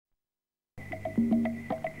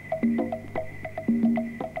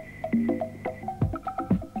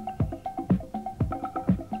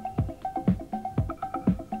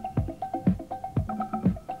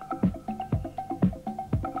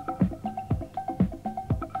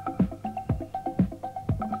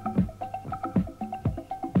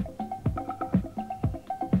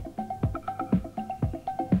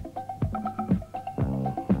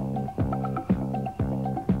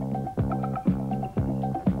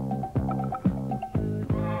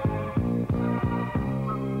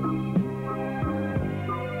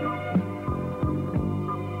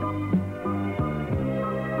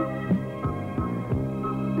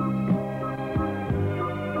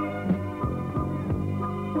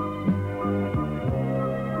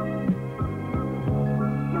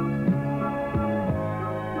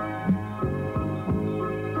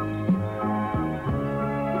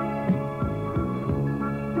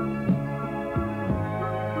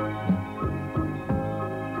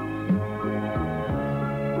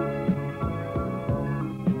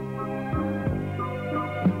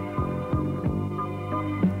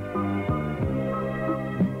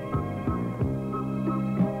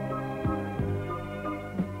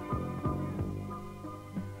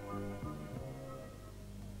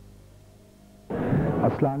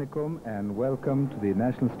Assalamu alaikum and welcome to the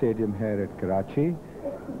National Stadium here at Karachi,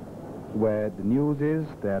 where the news is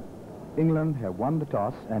that England have won the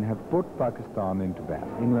toss and have put Pakistan into bat.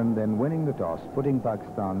 England then winning the toss, putting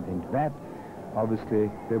Pakistan into bat.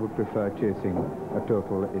 Obviously, they would prefer chasing a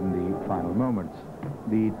total in the final moments.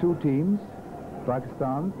 The two teams,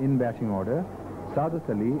 Pakistan in batting order, Saadat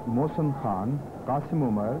Ali, Mohsin Khan, Qasim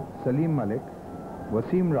Umar, Salim Malik,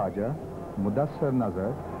 Wasim Raja, Mudassar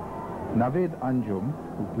Nazar, Naveed Anjum,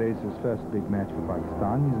 who plays his first big match for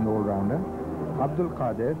Pakistan, he's an all-rounder, Abdul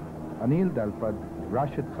Qadir, Anil Dalpad,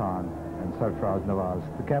 Rashid Khan and Sarfraz Nawaz,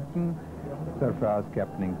 the captain. Sarfraz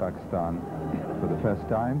captaining Pakistan for the first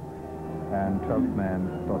time, and 12th man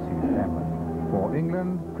Tosin Ahmed. For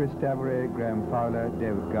England, Chris Tavare, Graham Fowler,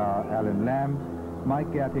 David Garr, Alan Lamb,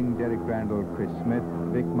 Mike Gatting, Derek Randall, Chris Smith,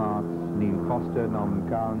 Vic Marks, Neil Foster, Norman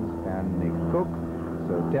Cowns and Nick Cook.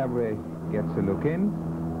 So Tavare gets a look in.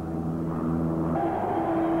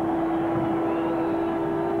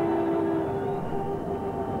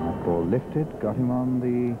 Ball lifted, got him on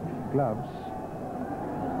the gloves.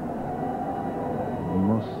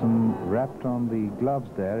 Mohsin wrapped on the gloves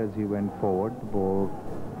there as he went forward, the ball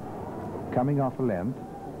coming off a length.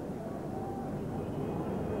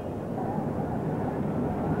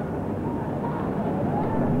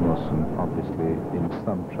 And Mohsin obviously in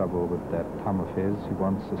some trouble with that thumb of his. He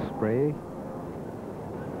wants a spray,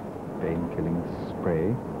 pain-killing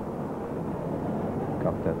spray.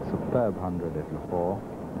 Got that superb 100 at Lahore.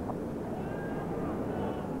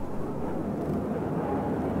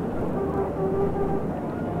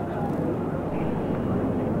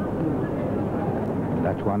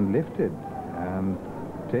 That one lifted, and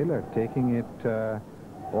Taylor taking it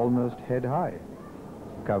almost head high,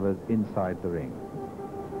 covers inside the ring.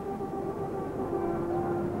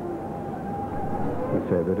 A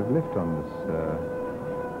fair bit of lift on this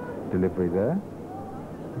delivery there.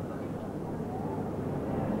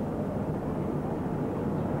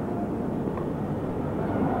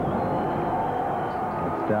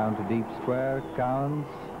 It's down to deep square, Cowns,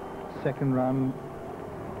 second run,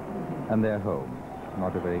 and they're home.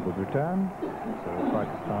 Not a very good return. So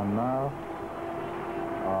Pakistan now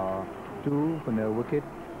are 2 for no wicket,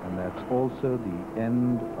 and that's also the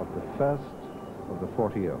end of the first of the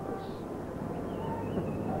 40 overs.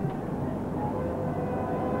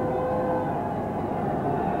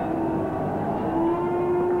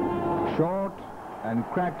 Short and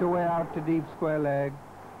cracked away out to deep square leg.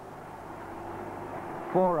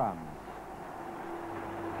 4 runs.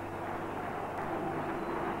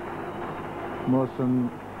 Mohsin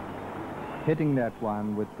hitting that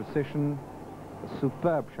one with precision. A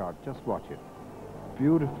superb shot, just watch it.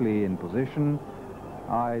 Beautifully in position,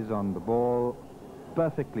 eyes on the ball,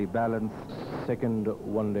 perfectly balanced. Second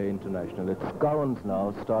one-day international. It's Cowens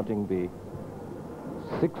now starting the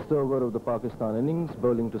 6th over of the Pakistan innings,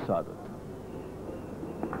 bowling to Saadat.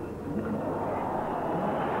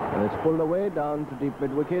 And it's pulled away down to deep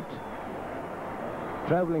mid-wicket,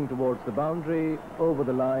 travelling towards the boundary, over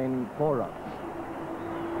the line, 4 runs.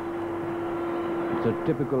 It's a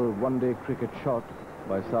typical one-day cricket shot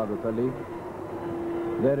by Saadat Ali.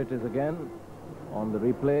 There it is again on the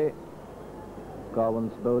replay.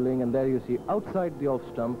 Cowens bowling, and there you see outside the off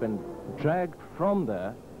stump and dragged from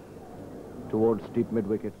there towards deep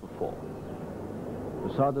mid-wicket for 4.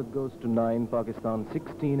 So Saadat goes to 9, Pakistan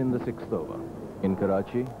 16 in the 6th over. In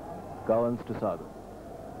Karachi, Cowens to Saadat.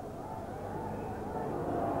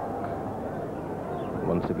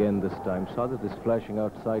 Once again, this time, Saadat is flashing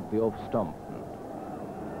outside the off stump.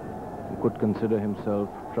 He could consider himself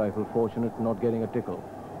trifle fortunate not getting a tickle.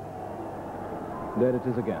 There it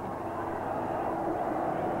is again.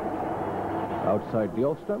 Outside the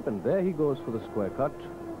off stump, and there he goes for the square cut.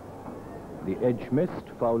 The edge missed,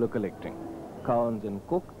 Fowler collecting. Cowens and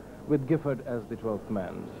Cook with Gifford as the 12th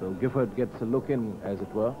man. So Gifford gets a look in, as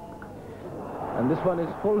it were. And this one is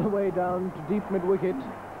full way down to deep mid-wicket.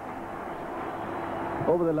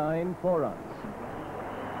 Over the line, 4 runs.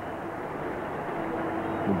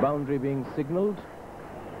 The boundary being signalled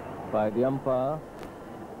by the umpire.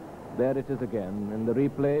 There it is again. In the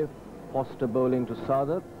replay, Foster bowling to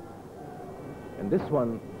Saadat. And this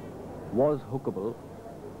one was hookable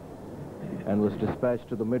and was dispatched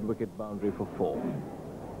to the mid-wicket boundary for 4.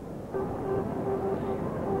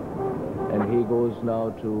 And he goes now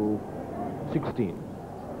to 16.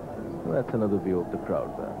 Well, that's another view of the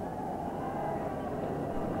crowd there.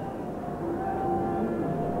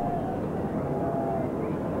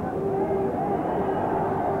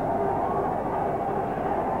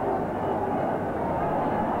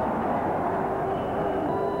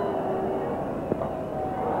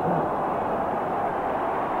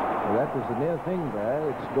 That was a near thing there.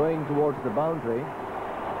 It's going towards the boundary.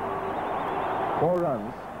 4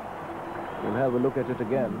 runs. We'll have a look at it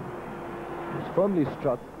again. It's firmly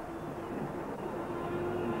struck.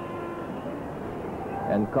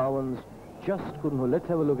 And Cowens just couldn't. Let's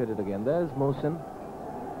have a look at it again. There's Mohsin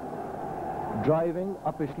driving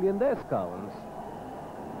uppishly, and there's Cowens.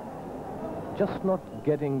 Just not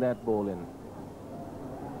getting that ball in.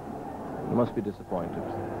 He must be disappointed.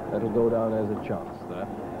 That'll go down as a chance there.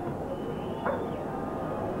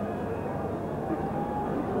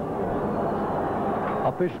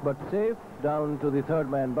 Uppish but safe, down to the 3rd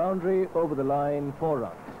man boundary, over the line, 4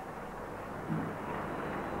 runs.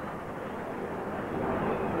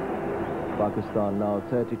 Pakistan now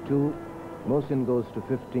 32. Mohsin goes to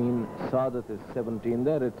 15. Saadat is 17.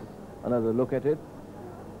 There it's another look at it.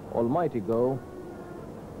 Almighty go.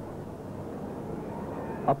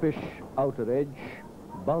 Uppish, outer edge,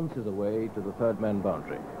 bounces away to the 3rd man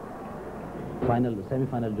boundary. Final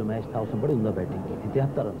semifinal जो match था उसमें बड़ी उम्दा batting की थी,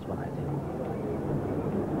 73 run बनाए थे।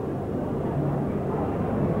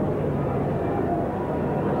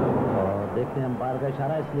 और देखते हैं अंपायर का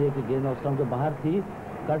इशारा इसलिए कि गेंद ऑफ स्टंप के बाहर थी,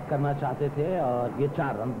 कट करना चाहते थे और ये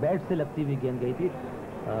 4 रन बैट से लगती हुई गेंद गई थी।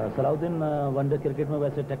 सलाउद्दीन वनडे क्रिकेट में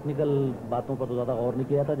वैसे टेक्निकल बातों पर तो ज़्यादा गौर नहीं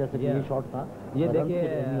किया था, जैसे कि ये शॉट था। ये देखिए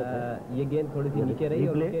ये गेंद थोड़ी सी नीचे रही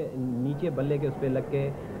और नीचे बल्ले के उस पर लग के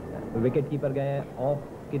विकेट कीपर गए ऑफ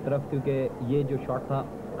की तरफ, क्योंकि ये जो शॉट था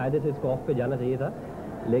कायदे से इसको ऑफ पे जाना चाहिए था,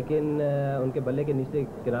 लेकिन उनके बल्ले के नीचे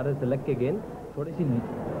किनारे से लग के गेंद थोड़ी सी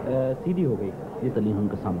सीधी हो गई। ये सलीम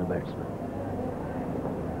उनके सामने बैट्समैन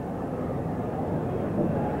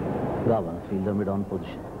गावन फील्डर मिड ऑन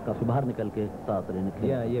पोजीशन, काफी बाहर निकल के साथ निकले।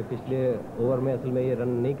 ये पिछले ओवर में असल में ये रन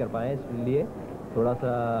नहीं कर पाए, इसलिए थोड़ा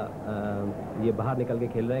सा ये बाहर निकल के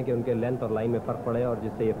खेल रहे हैं कि उनके लेंथ और लाइन में फर्क पड़े और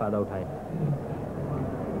जिससे ये फायदा उठाएं।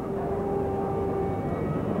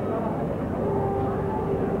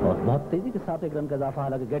 और बहुत तेजी के साथ 1 रन का इजाफा,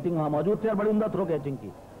 हालांकि गेटिंग वहां मौजूद थे और बड़ी उम्दा थ्रो कैचिंग की,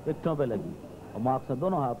 विकेटों पे लगी और मार्क्स ने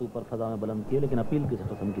दोनों हाथ ऊपर फजा में बुलंद किए, लेकिन अपील किसी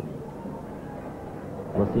किस्म की नहीं।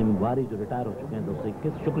 वसीम वारी जो रिटायर हो चुके हैं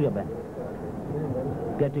 221, शुक्रिया बैंक।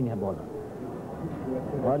 गेटिंग है बॉलर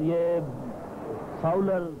और ये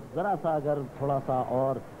फाउलर जरा सा अगर थोड़ा सा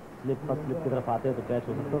और स्लिप की तरफ आते तो कैच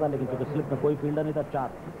हो सकता था, लेकिन क्योंकि स्लिप में कोई फील्डर नहीं था। 4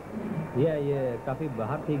 ये काफी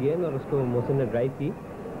बाहर थी गेंद और उसको मोहसिन ने ड्राइव की।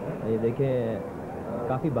 ये देखें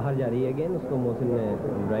काफी बाहर जा रही है गेंद, उसको मोहसिन ने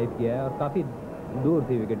ड्राइव किया है और काफी दूर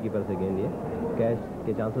थी विकेट कीपर से गेंद। ये कैच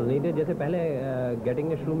के चांसेस नहीं थे, जैसे पहले गेटिंग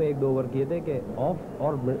ने शुरू में 1-2 ओवर किए थे कि ऑफ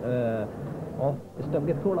स्टंप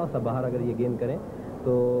के थोड़ा सा बाहर अगर ये गेंद करें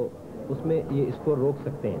तो उसमें ये स्कोर रोक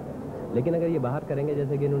सकते हैं, लेकिन अगर ये बाहर करेंगे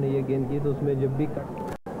जैसे कि इन्होंने ये गेंद की तो उसमें जब भी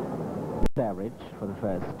average for the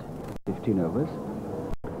first 15 overs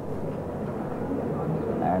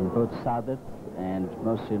and both Saadat and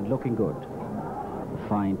Mohsin looking good.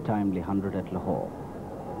 Fine timely 100 at Lahore,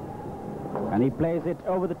 and he plays it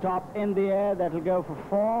over the top in the air. That'll go for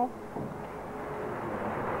 4.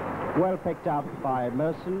 Well picked up by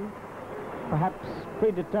Mohsin, perhaps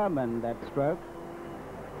predetermined that stroke,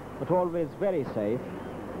 but always very safe.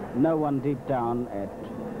 No one deep down at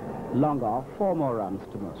long off. 4 more runs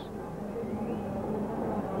to Mohsin.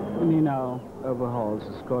 And he now overhauls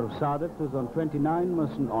the score of Saadat, who's on 29,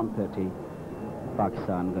 Mohsin on 30.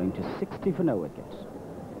 Pakistan going to 60 for no wickets.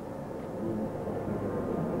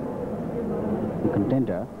 The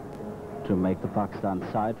contender to make the Pakistan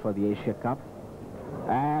side for the Asia Cup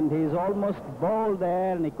And he's almost bowled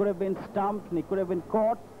there, and he could have been stumped, and he could have been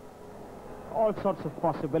caught. All sorts of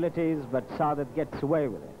possibilities, but Saadat gets away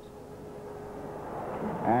with it.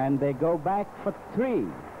 And they go back for 3.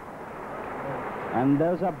 And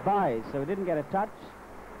those are byes, so he didn't get a touch.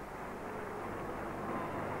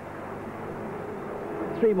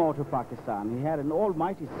 3 more to Pakistan. He had an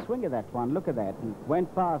almighty swing at that one. Look at that. And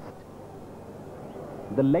went past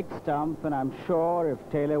the leg stump, and I'm sure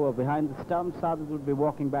if Taylor were behind the stump, Saadat would be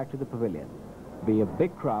walking back to the pavilion. Be a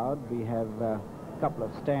big crowd. We have a couple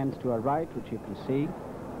of stands to our right, which you can see.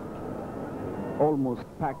 Almost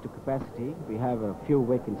packed to capacity. We have a few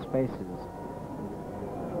vacant spaces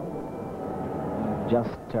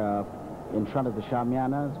just in front of the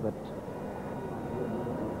Shamianas, but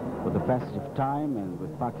with the passage of time and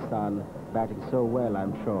with Pakistan batting so well,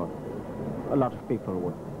 I'm sure a lot of people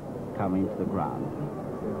would come into the ground.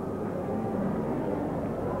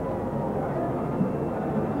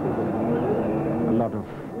 A lot of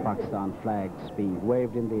Pakistan flags being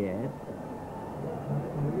waved in the air.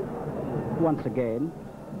 Once again,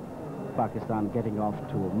 Pakistan getting off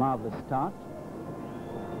to a marvelous start.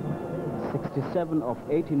 67 of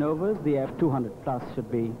 18 overs. The F200 plus should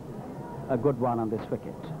be a good one on this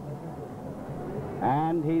wicket.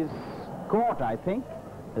 And he's caught, I think.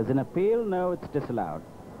 There's an appeal. No, it's disallowed.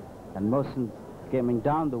 And Mohsin coming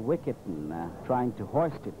down the wicket and trying to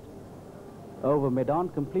hoist it over mid-on,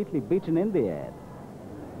 completely beaten in the air.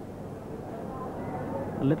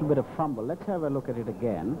 A little bit of fumble. Let's have a look at it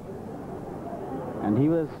again. And he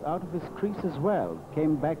was out of his crease as well.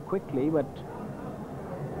 Came back quickly, but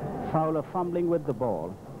Fowler fumbling with the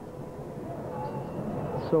ball.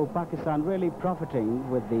 So Pakistan really profiting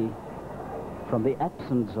with from the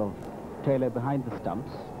absence of Taylor behind the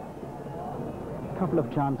stumps. A couple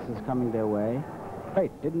of chances coming their way.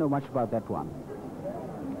 Right, didn't know much about that one.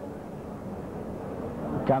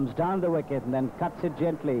 Comes down the wicket and then cuts it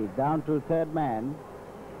gently down to third man.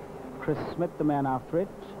 Chris Smith, the man after it.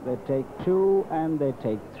 They take 2 and they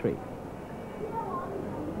take 3.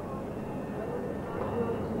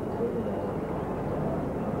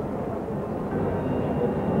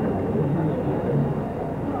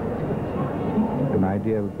 An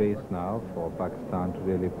ideal base now for Pakistan to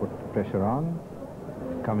really put the pressure on,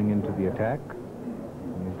 coming into the attack.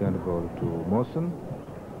 And he's going to go to Mohsin.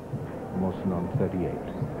 Mohsin on 38.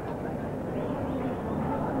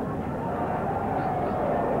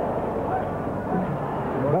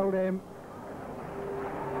 Bowled him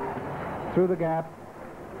through the gap.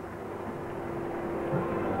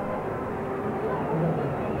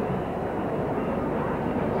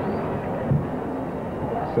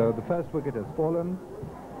 So the first wicket has fallen,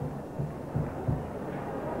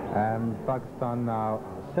 and Pakistan now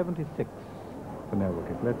 76 for no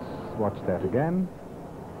wicket. Let's watch that again.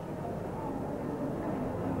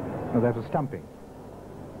 Oh, that was stumping.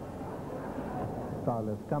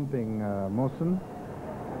 Fowler stumping Mohsin.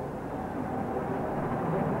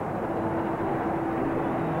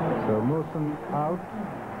 So Mohsin out,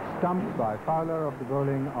 stumped by Fowler of the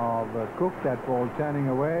bowling of Cook. That ball turning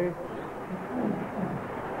away.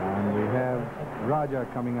 And we have Raja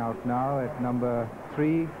coming out now at number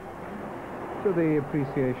 3 to the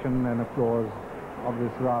appreciation and applause of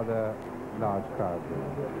this rather large crowd.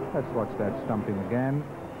 Let's watch that stumping again.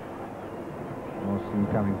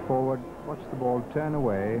 Mohsin coming forward. Watch the ball turn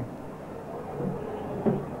away.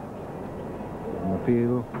 An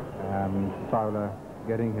appeal, and Fowler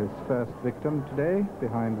getting his first victim today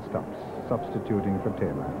behind the stumps, substituting for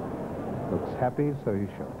Taylor. Looks happy, so he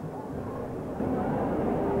should.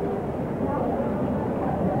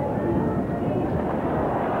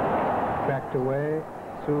 Cracked away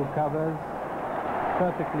through covers.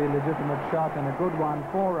 Perfectly legitimate shot and a good one.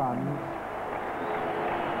 4 runs.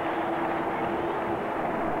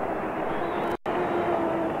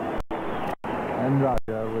 And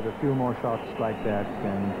Raja, with a few more shots like that,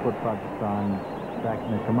 can put Pakistan back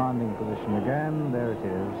in a commanding position again. There it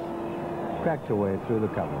is. Cracked away through the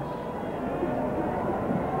covers.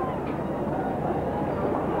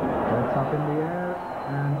 That's up in the air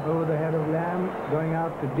and over the head of Lamb, going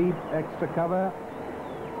out to deep extra cover.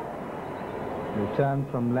 Return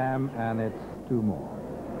from Lamb, and it's 2 more.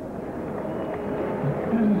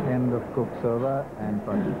 End of Cook's over, and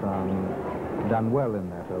Pakistan done well in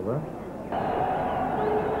that over.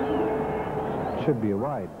 Should be a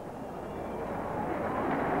wide.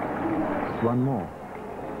 It's 1 more.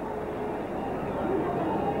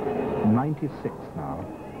 96 now.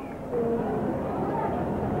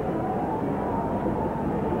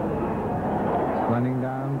 Running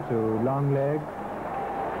down to long leg.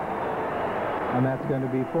 And that's going to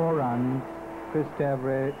be 4 runs. Chris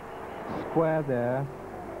Tavre square there,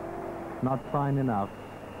 not fine enough.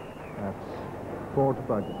 That's 4 to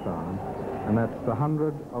Pakistan, and that's the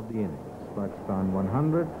 100 of the innings. Pakistan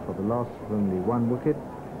 100 for the loss of only 1 wicket.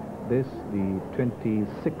 This, the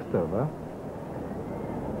 26th over.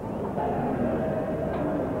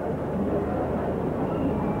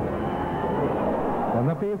 And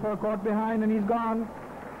the pacer caught behind, and he's gone.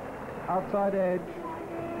 Outside edge.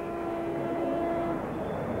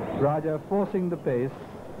 Raja forcing the pace.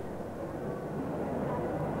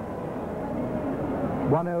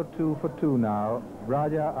 102 for 2 now.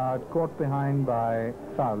 Raja out, caught behind by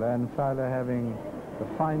Fowler, and Fowler having a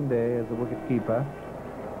fine day as a wicket-keeper.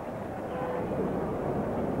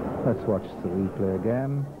 Let's watch the replay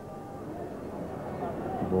again.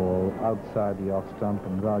 Ball outside the off stump,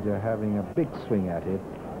 and Raja having a big swing at it.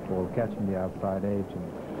 Ball catching the outside edge,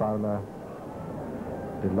 and Fowler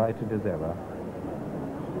delighted as ever,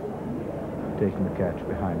 taking the catch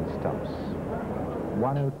behind the stumps.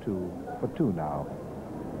 102 for 2 now.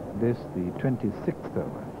 This, the 26th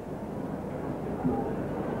over.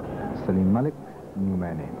 Salim Malik, new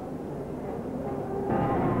man in.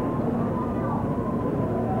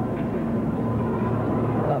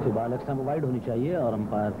 काफी ball extra में wide होनी चाहिए, और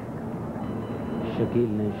umpire Shakeel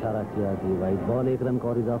ने इशारा किया कि wide ball. 1 run का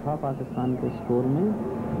और इजाफा पाकिस्तान के स्कोर में।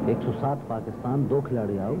 107 पाकिस्तान, 2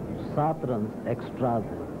 खिलाड़ी आउट, 7 रन एक्स्ट्राज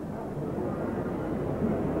है।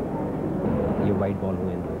 ये वाइड बॉल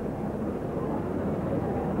हुए हैं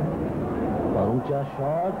और ऊंचा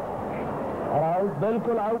शॉट और आउट,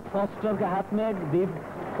 बिल्कुल आउट। फॉस्टर के हाथ में डीप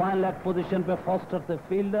फाइन लेग पोजीशन पे फॉस्टर से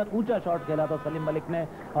फील्डर ऊंचा शॉट खेला था सलीम मलिक ने,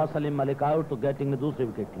 और सलीम मलिक आउट, तो गैटिंग ने दूसरी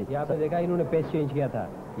विकेट ली। यहाँ पे देखा इन्होंने पेस चेंज किया था,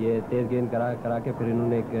 ये तेज गेंद करा के फिर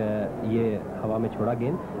इन्होंने ये हवा में छोड़ा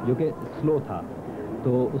गेंद जो कि स्लो था,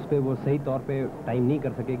 तो उस पर वो सही तौर पे टाइम नहीं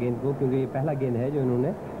कर सके गेंद को, क्योंकि ये पहला गेंद है जो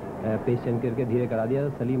इन्होंने पेस चेंज करके धीरे करा दिया।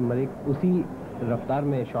 सलीम मलिक उसी रफ्तार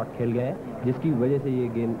में शॉट खेल गए, जिसकी वजह से ये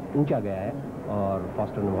गेंद ऊंचा गया है, और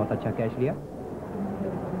फॉस्टर ने बहुत अच्छा कैच लिया।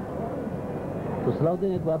 तो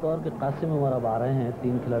सलाउद्दीन, एक बात और कि कासिम उमर अब आ रहे हैं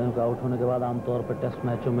 3 खिलाड़ियों के आउट होने के बाद। आमतौर पर टेस्ट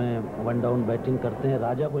मैचों में 1 डाउन बैटिंग करते हैं।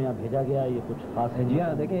 राजा को यहाँ भेजा गया, ये कुछ खास है? जी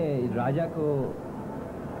हाँ, देखें राजा को,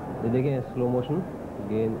 देखें स्लो मोशन,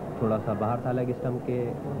 गेंद थोड़ा सा बाहर था लेग स्टंप के,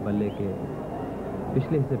 बल्ले के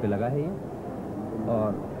पिछले हिस्से पे लगा है ये, और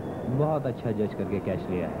बहुत अच्छा जज करके कैच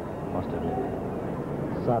लिया है फॉस्टर ने।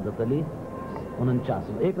 सादत अली 49,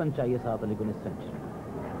 1 रन चाहिए सादत अली को नेट सेंचुरी,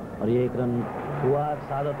 और ये 1 रन हुआ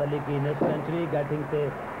सादत अली की नेट सेंचुरी। गैटिंग से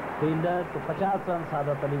फील्डर, तो 50 रन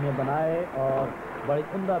सादत अली ने बनाए, और बड़ी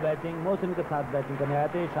उम्दा बैटिंग मौसम के साथ बैटिंग करने आए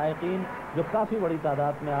थे शायकीन, जो काफ़ी बड़ी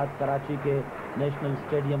तादाद में आज कराची के नेशनल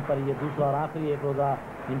स्टेडियम पर ये दूसरा और आखिरी 1 रोज़ा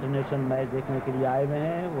इंटरनेशनल मैच देखने के लिए आए हुए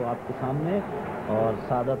हैं, वो आपके सामने। और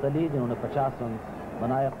सादत अली जिन्होंने 50 रन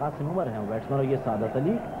बनाए, कासिम उमर हैं बैट्समैन, और ये सादत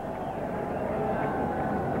अली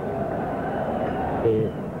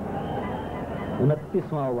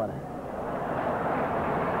 29वां ओवर है।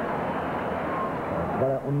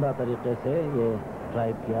 बड़ा उम्दा तरीके से ये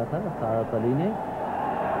ड्राइव किया था सादत अली ने।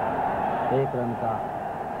 1 रन का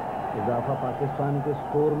इजाफा पाकिस्तान के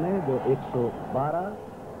स्कोर में, जो 112,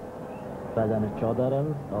 राजा ने 14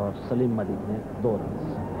 रन और सलीम मलिक ने 2 रन।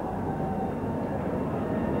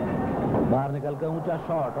 बाहर निकल कर ऊंचा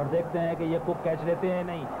शॉट, और देखते हैं कि ये कुक कैच लेते हैं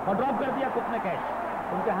नहीं, और ड्रॉप कर दिया कुक ने कैच।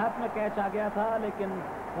 उनके हाथ में कैच आ गया था, लेकिन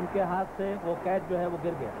उनके हाथ से वो कैच जो है वो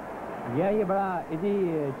गिर गया। ये बड़ा इजी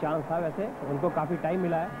चांस था, वैसे उनको काफ़ी टाइम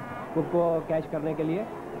मिला है कुक को कैच करने के लिए,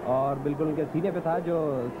 और बिल्कुल उनके सीने पे था, जो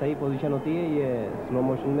सही पोजीशन होती है। ये स्लो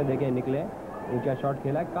मोशन में देखें निकले, ऊंचा शॉट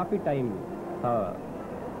खेला, काफ़ी टाइम था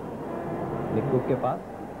कुक के पास,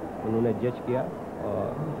 उन्होंने जज किया,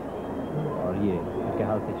 और ये उनके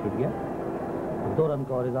हाथ से छूट गया। 2 रन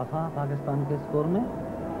का और इजाफा पाकिस्तान के स्कोर में,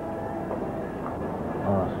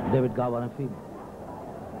 और डेविड गावर ने फील्ड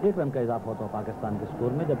 1 रन का इजाफा होता पाकिस्तान के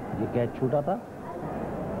स्कोर में जब ये कैच छूटा था।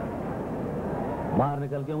 बाहर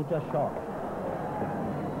निकल के ऊंचा शॉट,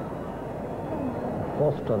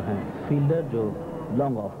 फॉस्टर हैं फील्डर जो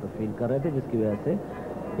लॉन्ग ऑफ द फील्ड कर रहे थे, जिसकी वजह से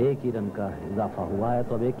 1 ही रन का इजाफा हुआ है।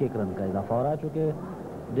 तो अब 1-1 रन का इजाफा हो रहा है, चूंकि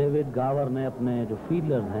डेविड गावर ने अपने जो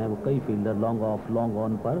फील्डर हैं वो कई fielder long off, long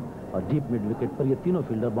on पर और डीप मिड विकेट पर, ये तीनों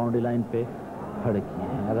फील्डर बाउंड्री लाइन पे खड़े किए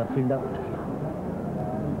हैं। अगर फील्डर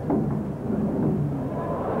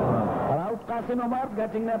कासिम उमर,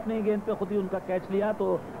 गैटिंग ने अपनी गेंद पे खुद ही उनका कैच लिया,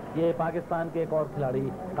 तो ये पाकिस्तान के एक और खिलाड़ी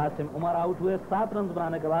कासिम उमर आउट हुए। 7 रन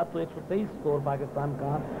बनाने के बाद तो 123 स्कोर पाकिस्तान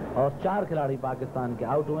का, और 4 खिलाड़ी पाकिस्तान के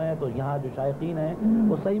आउट हुए हैं। तो यहाँ जो शायकीन है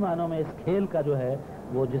वो सही मानों में इस खेल का जो है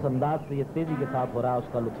वो जिस अंदाज से ये तेजी के साथ हो रहा है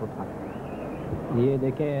उसका लुत्फ उठा। ये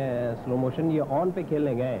देखें स्लो मोशन, ये ऑन पे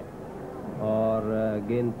खेलने गए और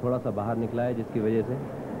गेंद थोड़ा सा बाहर निकला है, जिसकी वजह से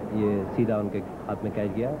ये सीधा उनके हाथ में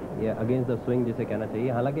कैच गया। ये अगेंस्ट द स्विंग जिसे कहना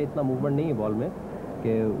चाहिए, हालांकि इतना मूवमेंट नहीं है बॉल में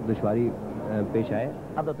कि दुश्वारी पेश आए।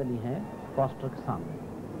 सादत अली हैं फॉस्टर के सामने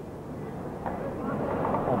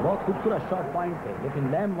और बहुत खूबसूरत शॉट पॉइंट पे,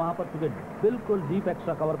 लेकिन लैम वहां पर क्योंकि बिल्कुल डीप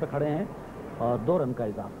एक्स्ट्रा कवर पे खड़े हैं और 2 रन का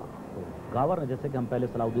इजाफा। तो गावर ने, जैसे कि हम पहले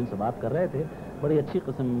सलाउद्दीन से बात कर रहे थे, बड़ी अच्छी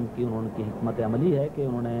किस्म की उन्होंने हिकमत अमली है कि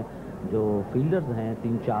उन्होंने जो फील्डर्स हैं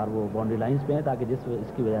 3-4 वो बाउंड्री लाइंस पे हैं, ताकि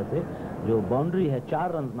इसकी वजह से जो बाउंड्री है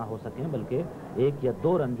 4 रन ना हो सकें बल्कि 1 या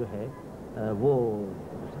 2 रन जो है वो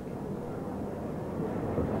हो सके।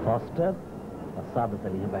 फॉस्टर और सादत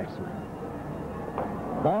अली हैं बैट्समैन।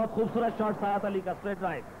 बहुत खूबसूरत शॉट सादत अली का स्ट्रेट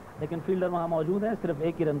राइट, लेकिन फील्डर वहां मौजूद है, सिर्फ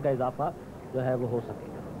 1 ही रन का इजाफा जो है वो हो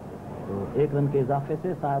सकेगा। तो 1 रन के इजाफे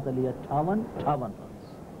से सादत अली 58 रन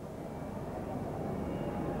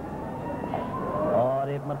और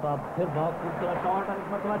एक मरतबा फिर बहुत खूबसूरत शॉट और एक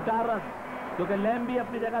मरतबा 4 रन, क्योंकि लैम भी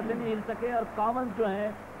अपनी जगह से नहीं हिल सके और कॉमन्स जो है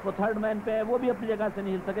वो थर्ड मैन पे है, वो भी अपनी जगह से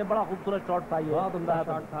नहीं हिल सके। बड़ा खूबसूरत शॉट था ये, बहुत उम्दा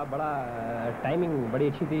शॉट था, बड़ा टाइमिंग बड़ी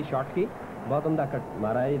अच्छी थी शॉट की, बहुत उम्दा कट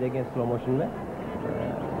मारा है। ये देखें स्लो मोशन में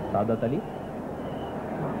सादत अली,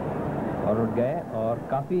 और उठ गए और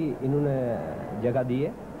काफ़ी इन्होंने जगह दी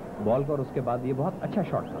है बॉल को, और उसके बाद ये बहुत अच्छा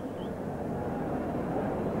शॉट था।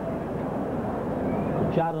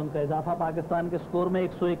 4 रन का इजाफा पाकिस्तान के स्कोर में,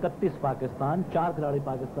 131 पाकिस्तान, 4 खिलाड़ी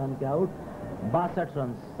पाकिस्तान के out, 62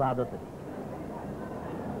 run Saadat Ali.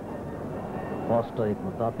 Foster एक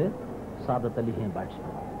मरतबा फिर, सादत अली हैं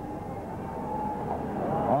बैट्समैन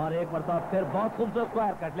और एक मरतबा फिर बहुत खूबसूरत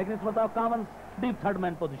स्क्वायर कट, लेकिन इस मरतबा common deep third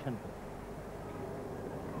man position पे।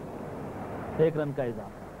 1 रन का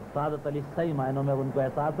इजाफा। सादत अली सही मायनों में उनको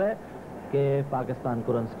एहसास है कि पाकिस्तान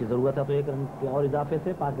को रन्स की जरूरत है, तो 1 रन के और इजाफे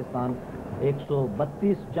से पाकिस्तान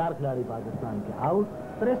 132, 4 खिलाड़ी पाकिस्तान के आउट,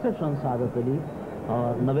 63 रन सादत अली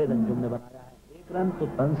और नवेद अंजुम ने बनाया है 1 रन। तो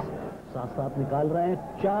रन साथ साथ निकाल रहे हैं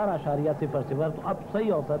 4.00, तो अब सही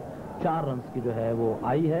औसत 4 रन की जो है वो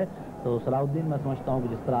आई है। तो सलाउद्दीन, मैं समझता हूं कि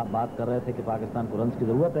जिस तरह आप बात कर रहे थे कि पाकिस्तान को रन्स की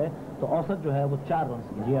जरूरत है, तो औसत जो है वो 4 रन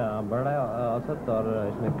की। जी हाँ, बड़ा औसत, और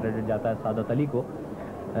इसमें क्रेडिट जाता है सादत अली को।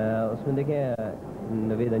 उसमें देखें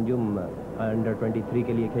नवेद अंजुम अंडर 23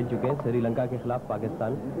 के लिए खेल चुके हैं, श्रीलंका के खिलाफ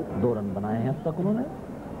पाकिस्तान 2 रन बनाए हैं अब तक उन्होंने।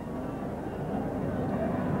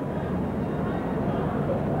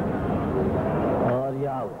 और ये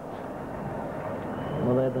आउट।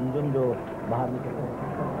 नवेद अंजुम जो बाहर निकल गए,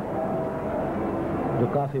 जो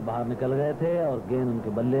काफी बाहर निकल गए थे और गेंद उनके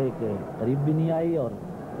बल्ले के करीब भी नहीं आई, और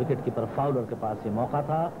विकेट कीपर फाउलर के पास ये मौका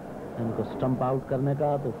था इनको स्टंप आउट करने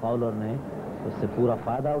का, तो फाउलर ने उससे पूरा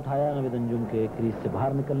फायदा उठाया नवेद अंजुम के क्रीज से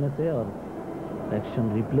बाहर निकलने से। और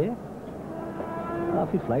एक्शन रिप्ले,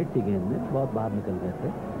 काफी फ्लाइट थी गेंद में, बहुत बाहर निकल गए थे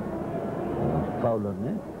और फाउलर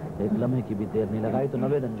ने एक लम्हे की भी देर नहीं लगाई, तो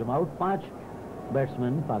नवेद अंजुम आउट। 5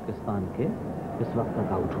 बैट्समैन पाकिस्तान के इस वक्त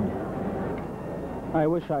तक आउट हुए हैं। I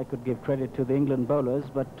wish I could give credit to the England bowlers,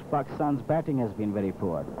 but Pakistan's batting has been very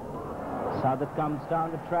poor. Saadat comes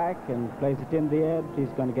down the track and plays it in the air.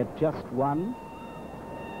 He's going to get just 1.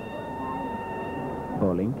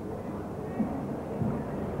 Bowling.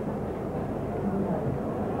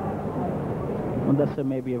 Mundasir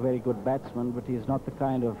may be a very good batsman, but he's not the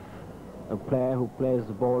kind of a player who plays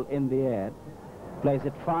the ball in the air. Plays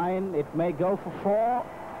it fine. It may go for 4,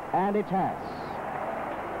 and it has.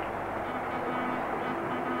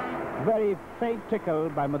 Very faint tickle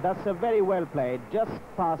by Mundasir, very well played, just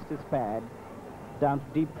past his pad, down to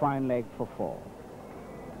deep fine leg for 4.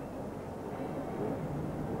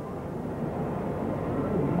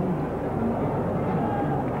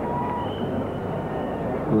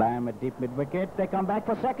 Lamb at deep mid-wicket. They come back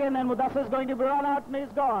for second, and Mundasir is going to be run out, and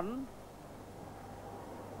he's gone.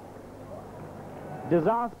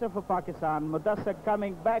 Disaster for Pakistan. Mundasir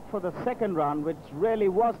coming back for the second run, which really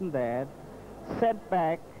wasn't there. Sent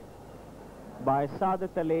back by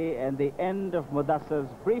Saadat Ali, and the end of Mundasir's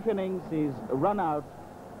brief innings. He's run out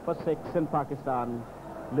for 6, and Pakistan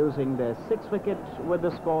losing their 6th wicket with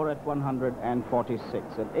the score at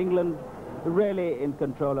 146. And England really in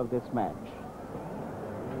control of this match.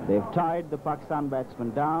 They've tied the Pakistan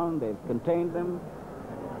batsmen down. They've contained them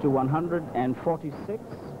to 146.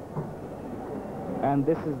 And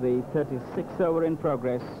this is the 36th over in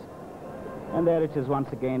progress. And there it is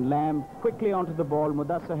once again. Lamb quickly onto the ball.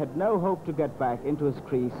 Mundasir had no hope to get back into his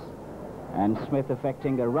crease. And Smith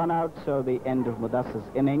effecting a run out. So the end of Mundasir's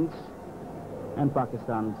innings. And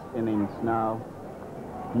Pakistan's innings now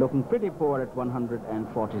looking pretty poor at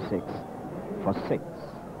 146 for 6.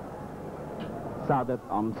 Saadat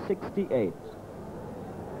on 68.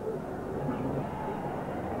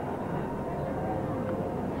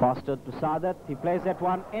 Foster to Saadat. He plays that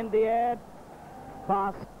one in the air,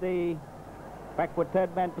 past the backward third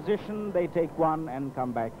man position. They take one and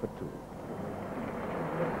come back for two.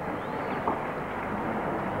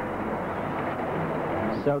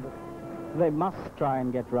 So they must try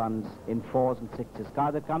and get runs in fours and sixes.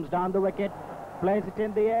 Kadir comes down the wicket, plays it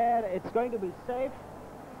in the air. It's going to be safe.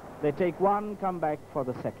 They take one, come back for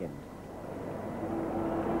the second.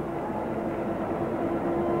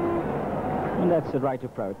 And that's the right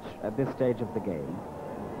approach at this stage of the game.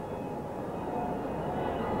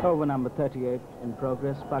 Over number 38 in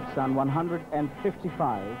progress. Pakistan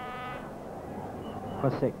 155 for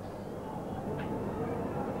 6.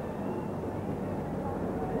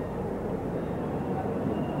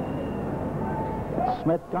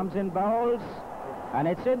 Smith comes in, bowls, and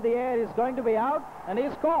it's in the air. He's going to be out, and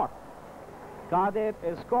he's caught. Kadir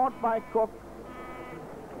is caught by Cook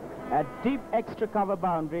at deep extra cover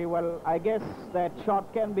boundary. Well, I guess that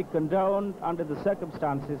shot can be condoned under the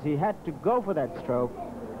circumstances. He had to go for that stroke.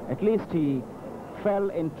 At least he fell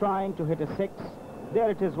in trying to hit a 6. There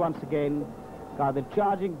it is once again. Kadir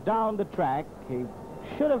charging down the track. He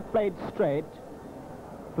should have played straight.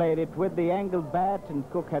 Played it with the angled bat, and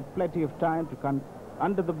Cook had plenty of time to come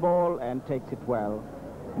under the ball and takes it well,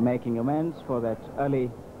 making amends for that early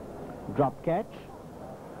drop catch.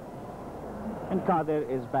 And Kadir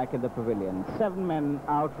is back in the pavilion. 7 men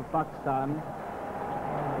out for Pakistan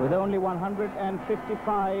with only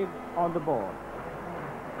 155 on the board.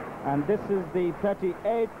 And this is the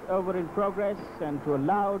 38th over in progress, and to a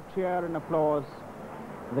loud cheer and applause,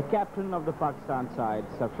 the captain of the Pakistan side,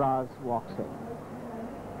 Sarfraz, walks in.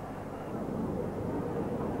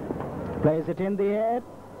 Plays it in the air,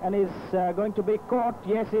 and is going to be caught.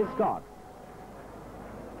 Yes, he's caught.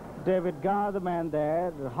 David Garr, the man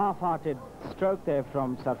there, the half-hearted stroke there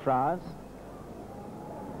from Sarfraz.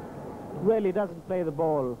 Really doesn't play the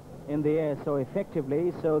ball in the air so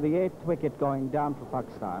effectively, so the 8th wicket going down for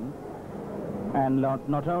Pakistan. And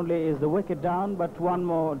not only is the wicket down, but one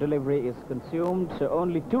more delivery is consumed, so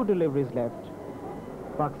only 2 deliveries left.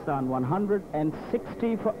 Pakistan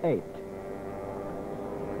 160 for 8.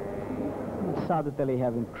 Saadat Ali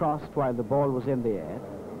having crossed while the ball was in the air.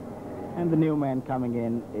 And the new man coming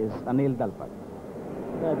in is Anil Dalpat.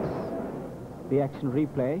 That's the action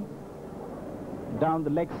replay. Down the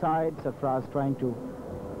leg side, Sarfraz trying to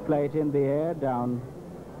play it in the air, down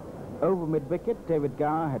over mid-wicket. David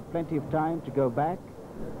Garr had plenty of time to go back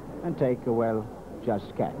and take a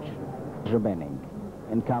well-judged catch. Remaining.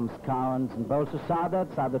 In comes Cowans and bowls to Saadat.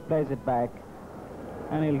 Saadat plays it back,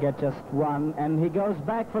 and he'll get just one. And he goes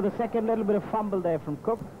back for the second. Little bit of fumble there from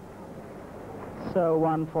Cook. So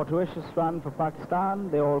one fortuitous run for Pakistan.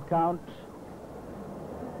 They all count.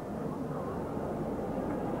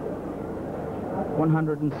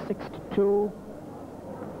 162.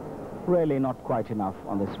 Really not quite enough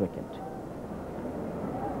on this wicket.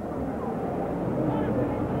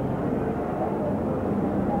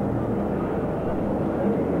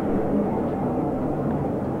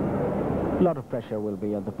 A lot of pressure will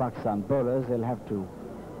be on the Pakistan bowlers. They'll have to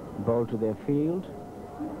bowl to their field,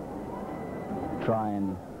 try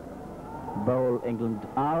and bowl England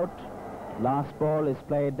out. Last ball is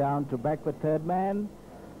played down to backward third man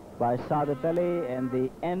by Saadat Ali, and the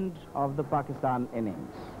end of the Pakistan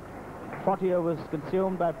innings. 40 overs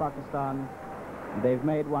consumed by Pakistan. They've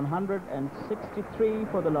made 163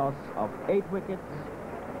 for the loss of 8 wickets.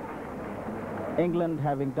 England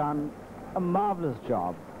having done a marvelous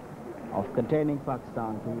job of containing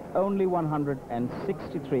Pakistan to only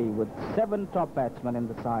 163 with 7 top batsmen in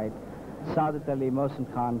the side. Saadat Ali, Mohsin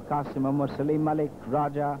Khan, Qasim Umar, Salim Malik,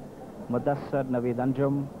 Raja, Mudassar, Naveed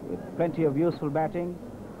Anjum, with plenty of useful batting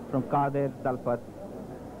from Kadir, Dalpat,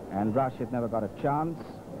 and Rashid never got a chance.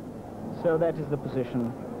 So that is the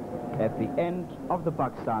position at the end of the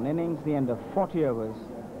Pakistan innings, the end of 40 overs,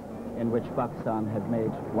 in which Pakistan had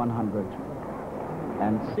made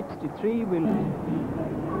 163.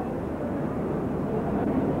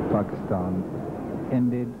 Pakistan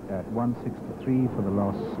ended at 163 for the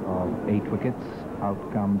loss of 8 wickets.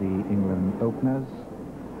 Out come the England openers,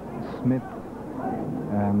 Smith,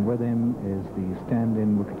 and with him is the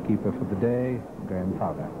stand-in wicketkeeper for the day, Graham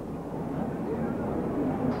Fowler.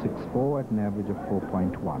 6-4 at an average of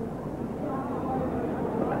 4.1.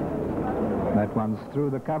 That one's through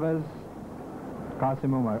the covers.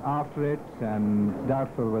 Qasim Umar after it, and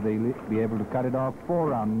doubtful whether he'll be able to cut it off. 4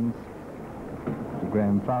 runs to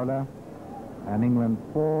Graham Fowler, and England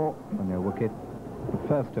 4 on their wicket. The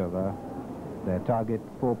first over, their target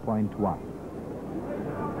 4.1.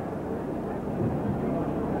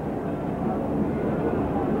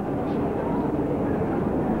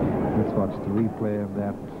 Let's watch the replay of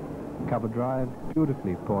that cover drive.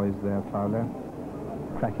 Beautifully poised there, Fowler.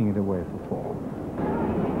 cracking it away for 4.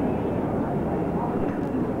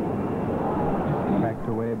 Cracked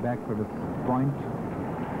away backward at point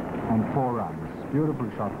on 4 runs. Beautiful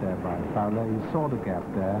shot there by Fowler. He saw the gap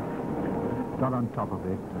there, got on top of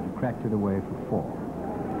it, and cracked it away for 4.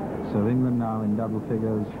 So England now in double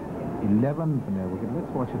figures, 11 from their wicket.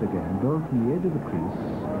 Let's watch it again. Goes from the edge of the crease,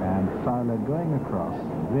 and Fowler going across.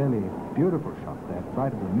 Really beautiful shot there,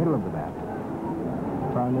 right at the middle of the bat.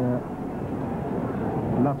 Fowler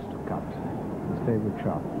loves to cut. His favorite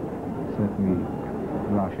shot. Certainly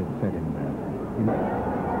Rashid fed him there.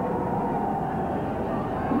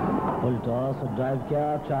 Full toss और drive किया,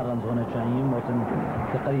 4 run होने चाहिए. मौसम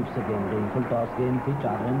के करीब से गेंद गई. फुल टॉस गेंद थी,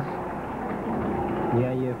 4 रन.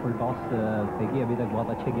 यहाँ ये फुल टॉस फेंकी. अभी तक बहुत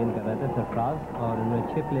अच्छे गेंद कर रहे थे सरफराज, और उन्होंने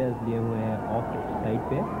 6 प्लेयर्स लिए हुए हैं ऑफ साइड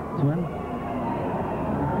पे.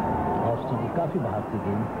 ऑफ स्टंप काफी बाहर थी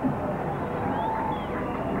गेंद.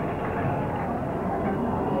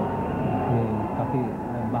 काफी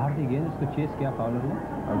बाहर थी गेंद. इसको चेस किया फाउलर ने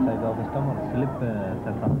आउटसाइड ऑफ स्टंप, और स्लिप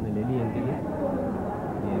सरफराज ने ले ली इनके लिए.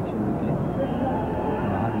 ये एक्शन के लिए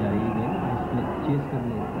बाहर जा रही है गेंद. इसने चेस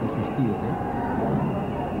करने की कोशिश की है.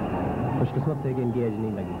 खुशकिस्मत थे कि इनकी एज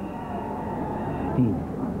नहीं लगी. 3.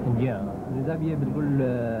 जी हाँ, रिजाब ये बिल्कुल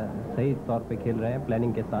सही तौर पे खेल रहे हैं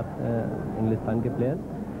प्लानिंग के साथ इंग्लिस्तान के प्लेयर.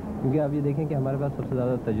 क्योंकि आप ये देखें कि हमारे पास सबसे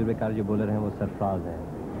ज़्यादा तजुर्बेकार जो बॉलर हैं वो सरफराज हैं,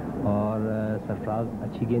 और सरफराज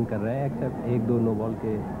अच्छी गेंद कर रहे हैं. एक्सेप्ट 1-2 नो बॉल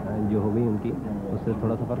के जो हो गई उनकी, उससे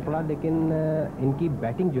थोड़ा सा फर्क पड़ा. लेकिन इनकी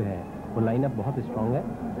बैटिंग जो है वो लाइनअप बहुत स्ट्रॉन्ग है.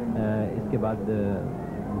 इसके बाद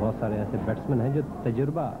बहुत सारे ऐसे बैट्समैन हैं जो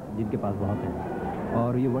तजुर्बा जिनके पास बहुत है,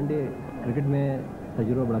 और ये वनडे क्रिकेट में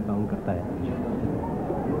तजुर्बा बड़ा काउंट करता है.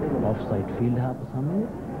 ऑफ साइड फील्ड है आपके सामने.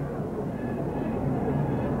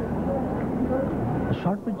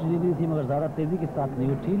 शॉर्ट पिच डिलीवरी थी, मगर ज़्यादा तेज़ी के साथ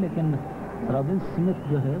नहीं उठी. लेकिन रॉबिन स्मिथ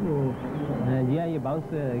जो है वो, जी हाँ, ये बाउंस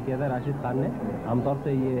किया था राशिद खान ने. आमतौर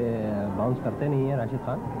से ये बाउंस करते नहीं हैं राशिद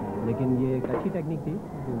खान, लेकिन ये एक अच्छी टेक्निक थी.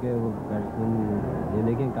 क्योंकि वो बैट्समैन ये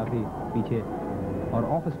देखें काफ़ी पीछे और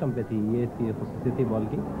ऑफ स्टंप पे थी. ये इसकी खुशूसियत थी बॉल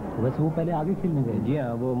की. वैसे वो पहले आगे खेलने गए. जी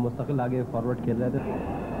हाँ, वो मुस्तकिल आगे फॉरवर्ड खेल रहे थे.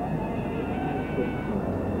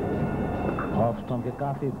 ऑफ स्टंप के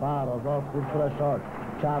काफी पार और बहुत खूबसूरत शॉट.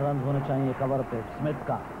 4 रन होने चाहिए कवर पे स्मिथ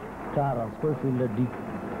का. 4 रन. कोई फील्डर डीप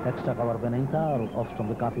एक्स्ट्रा कवर पे नहीं था, और ऑफ स्टंप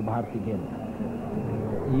पे काफी बाहर थी गेंद.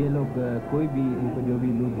 ये लोग कोई भी इनको जो भी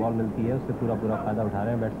लूज बॉल मिलती है उससे पूरा फायदा उठा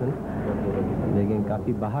रहे हैं बैट्समैन. लेकिन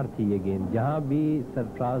काफी बाहर थी ये गेंद. जहां भी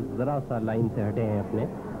सरफराज जरा सा लाइन से हटे हैं अपने,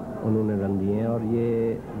 उन्होंने रन दिए हैं. और ये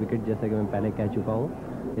विकेट, जैसा कि मैं पहले कह चुका हूं,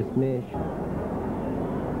 इसमें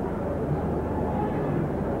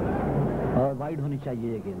और वाइड होनी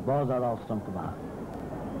चाहिए ये गेंद. बहुत ज्यादा ऑफ स्टंप के बाहर.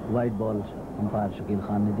 Wide ball umpire Shakeel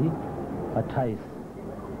Khan ने दी. 28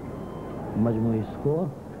 मजमूई स्कोर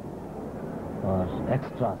और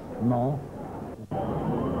extra 9.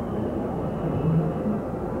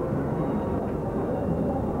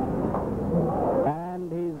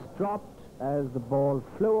 And he's dropped as the ball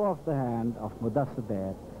flew off the hand of Mudassir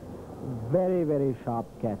there. Very, very sharp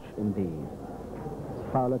catch indeed.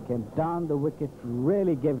 Fowler came down the wicket,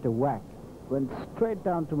 really gave it a whack, went straight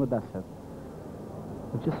down to Mudassir.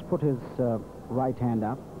 He just put his right hand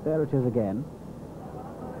up. There it is again.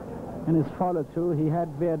 And his follow through, he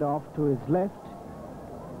had veered off to his left.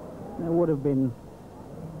 It would have been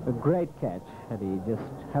a great catch had he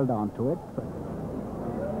just held on to it.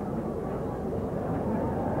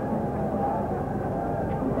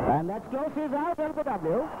 And that's close. He's out,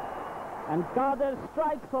 LBW. And Kader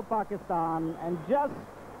strikes for Pakistan, and just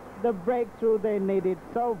the breakthrough they needed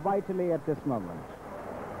so vitally at this moment.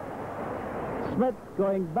 Smith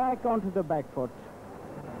going back onto the back foot.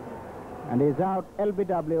 And he's out.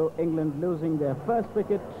 LBW, England losing their first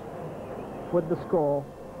wicket with the score.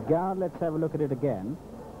 Gower, let's have a look at it again.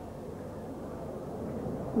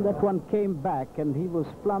 That one came back and he was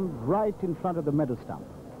plumbed right in front of the middle stump.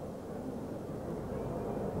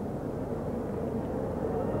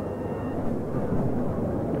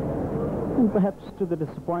 And perhaps to the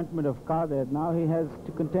disappointment of Kader, now he has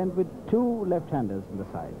to contend with 2 left-handers on the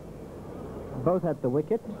side. Both at the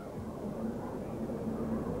wicket.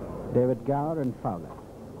 David Gower and Fowler.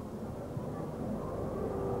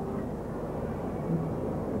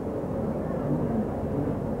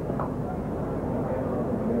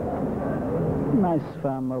 Nice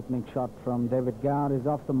firm opening shot from David Gower is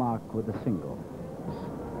off the mark with a single.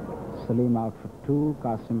 Salim out for 2,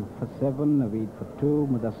 Qasim for 7, Naveed for 2,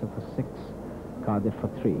 Mudassir for 6, Qadir for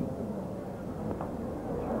 3.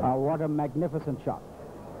 Oh, what a magnificent shot.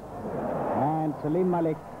 And Salim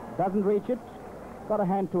Malik doesn't reach it. Got a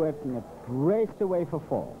hand to it, and it raced away for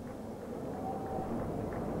 4.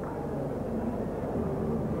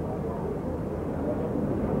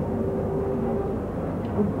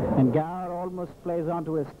 And Gower almost plays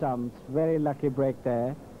onto his stumps. Very lucky break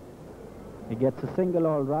there. He gets a single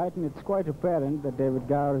all right, and it's quite apparent that David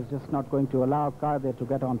Gower is just not going to allow Kadir to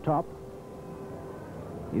get on top.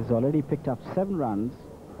 He's already picked up 7 runs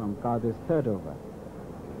from Kadir's third over.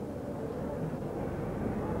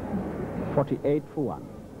 48 for 1.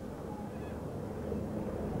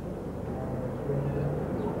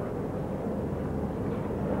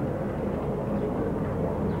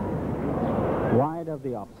 Wide of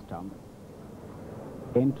the off stump,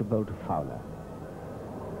 into bowl to Fowler.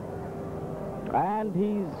 And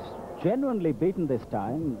he's genuinely beaten this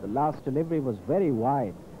time. The last delivery was very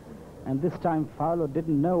wide, and this time Fowler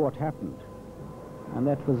didn't know what happened. And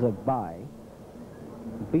that was a bye.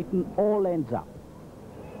 Beaten all ends up.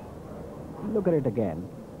 Look at it again.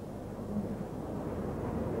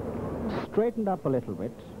 Straightened up a little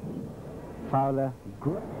bit. Fowler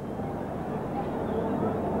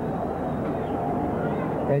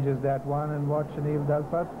edges that one, and watch Anil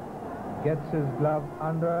Dalpat. Gets his glove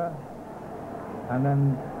under and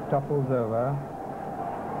then topples over.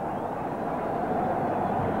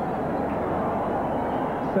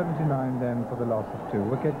 79 then for the loss of 2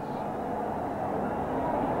 wickets.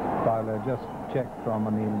 Fowler just checked from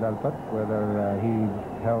Anil Dalpat whether he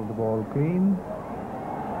held the ball clean.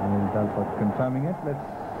 Anil Dalpat confirming it. Let's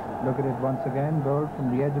look at it once again. Bowled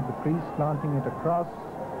from the edge of the crease, slanting it across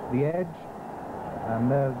the edge.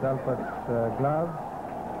 And there's Dalpat's glove.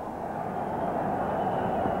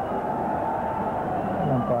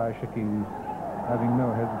 Umpire Shakil having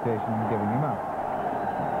no hesitation in giving him up.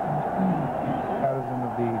 Comparison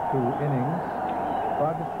of the 2 innings.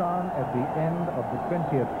 Pakistan at the end of the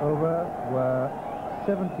 20th over were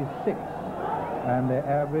 76, and their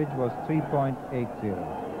average was 3.80.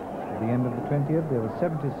 At the end of the 20th, there were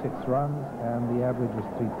 76 runs, and the average was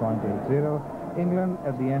 3.80. England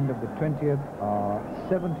at the end of the 20th are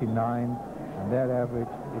 79, and their average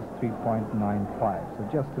is 3.95. So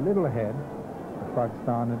just a little ahead.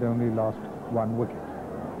 Pakistan had only lost 1 wicket.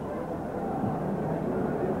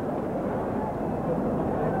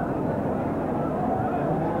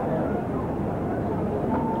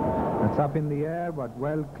 It's up in the air, but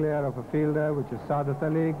well clear of a fielder, which is Saadat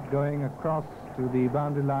Ali, going across to the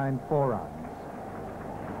boundary line, 4 runs.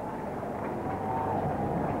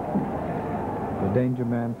 The danger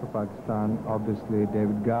man for Pakistan, obviously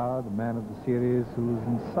David Gower, the man of the series, who's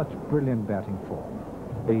in such brilliant batting form.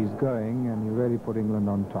 He's going, and he really put England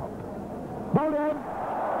on top. Bowled in!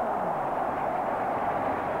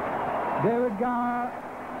 David Gower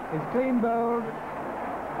is clean bowled,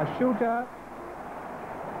 a shooter.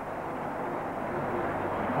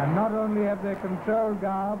 And not only have they controlled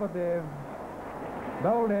Gower, but they've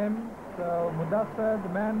bowled him. So Mudassar, the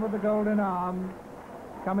man with the golden arm,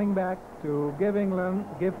 coming back to give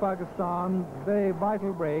Pakistan very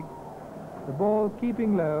vital break. The ball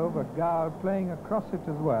keeping low, but Gower playing across it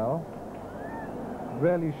as well.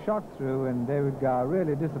 Really shot through, and David Gower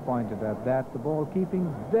really disappointed at that. The ball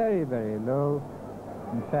keeping very, very low.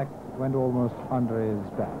 In fact, went almost under his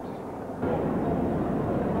bat.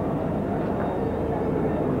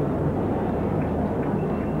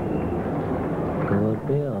 Cover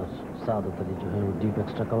पे और सादत अली जो है वो deep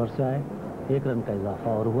extra cover से आए. 1 run का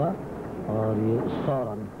इजाफा और हुआ, और ये 100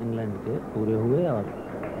 रन इंग्लैंड के पूरे हुए. और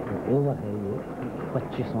ओवर है ये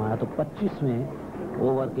 25वां आया, तो 25वें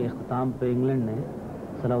ओवर के इख्तिताम पे इंग्लैंड ने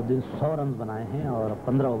सलाउद्दीन 100 रन बनाए हैं, और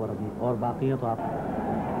 15 ओवर अभी और बाकी हैं. तो आप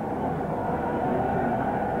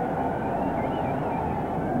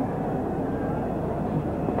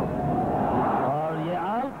और ये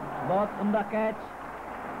आउट. बहुत उम्दा कैच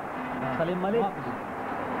सलीम मलिक,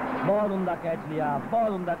 बहुत उम्दा कैच लिया,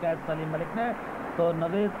 बहुत उम्दा कैच सलीम मलिक ने. तो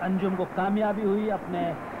नवेद अंजुम को कामयाबी हुई अपने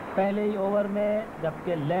पहले ही ओवर में,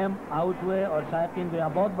 जबकि लैम आउट हुए. और शायकीन जो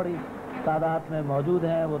यहाँ बहुत बड़ी तादाद में मौजूद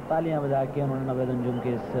हैं, वो तालियां बजा के उन्होंने नवेद अंजुम के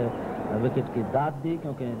इस विकेट की दाद दी,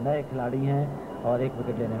 क्योंकि नए खिलाड़ी हैं और 1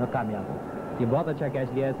 विकेट लेने में कामयाब हो. ये बहुत अच्छा कैच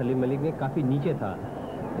लिया है सलीम मलिक ने. काफ़ी नीचे था,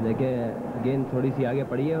 देखिए गेंद थोड़ी सी आगे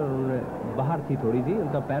पड़ी है और उन्होंने बाहर थी थोड़ी सी,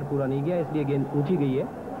 उनका पैर पूरा नहीं गया, इसलिए गेंद ऊंची गई है.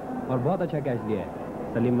 और बहुत अच्छा कैच लिया है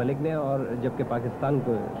सलीम मलिक ने. और जबकि पाकिस्तान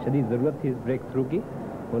को शदीद ज़रूरत थी इस ब्रेक थ्रू की,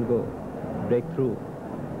 उनको ब्रेक थ्रू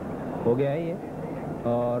हो गया है ये.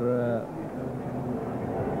 और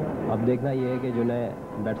अब देखना ये है कि जो नए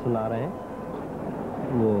बैट्समैन आ रहे हैं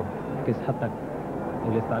वो किस हद तक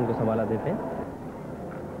इंग्लिस्तान को संभाला देते हैं.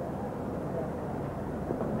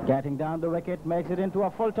 Getting down the wicket makes it into a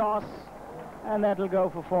full toss, and that'll go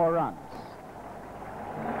for 4 runs.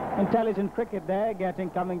 Intelligent cricket there,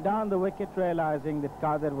 coming down the wicket, realizing that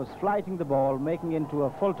Kadir was flighting the ball, making into a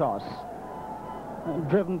full toss.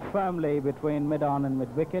 Driven firmly between mid-on and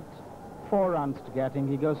mid-wicket. 4 runs to Gatting.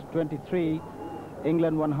 He goes to 23.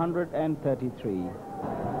 England 133.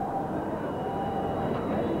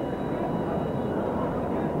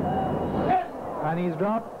 And he's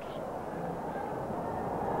dropped.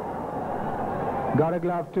 Got a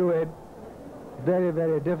glove to it. Very,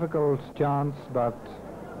 very difficult chance, but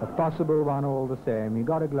a possible one all the same. He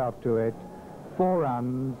got a glove to it. 4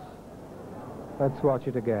 runs. Let's watch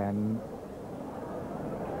it again.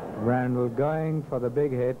 Randall going for the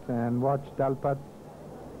big hit, and watch Dalpat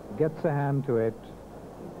gets a hand to it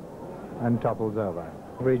and topples over.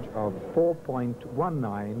 Average of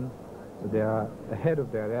 4.19. So they are ahead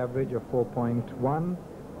of their average of 4.1.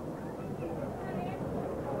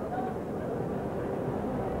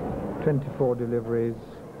 24 deliveries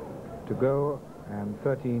to go and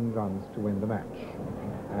 13 runs to win the match.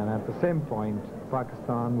 And at the same point,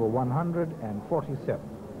 Pakistan were 147.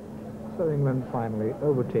 So England finally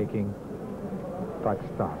overtaking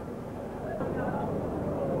Pakistan.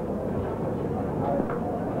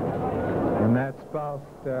 And that's past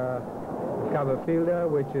the cover fielder,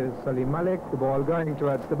 which is Salim Malik. The ball going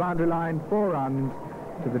towards the boundary line. 4 runs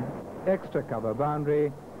to the extra cover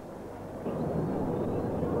boundary.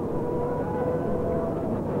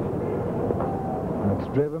 It's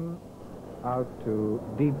driven out to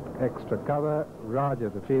deep extra cover. Raja,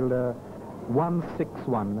 the fielder,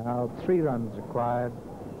 161. Now 3 runs required,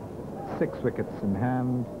 6 wickets in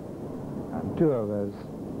hand, and 2 overs.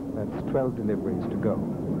 That's 12 deliveries to go.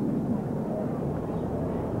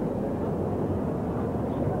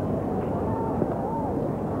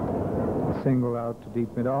 A single out to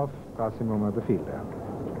deep mid-off, Qasim Umar, the fielder.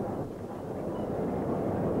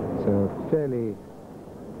 So fairly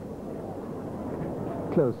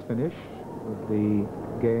close finish, with the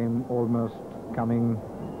game almost coming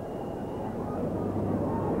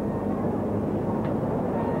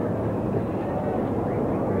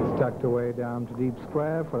tucked away down to deep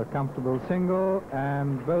square for a comfortable single,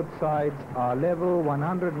 and both sides are level,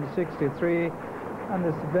 163, and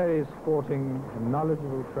this very sporting and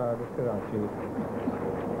knowledgeable crowd of Karachi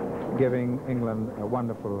giving England a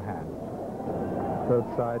wonderful hand.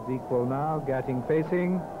 Both sides equal now, Gatting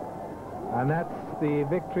facing, and that's the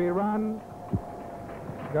victory run.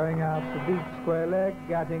 Going out to deep square leg,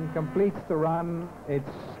 Gatting completes the run. It's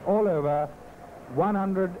all over.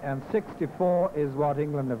 164 is what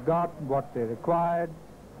England have got, what they required,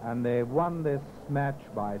 and they won this match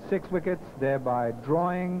by 6 wickets, thereby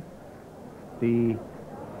drawing the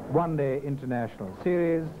one-day international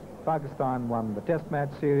series. Pakistan won the test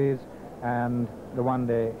match series, and the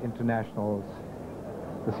one-day internationals,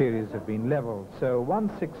 the series have been leveled. So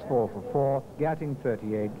 164 for 4th, Gatting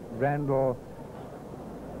 38, Randall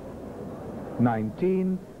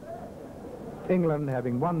 19. England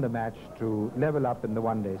having won the match to level up in the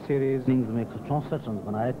one-day series. Innings में 164 run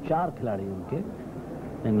बनाए, 4 खिलाड़ी उनके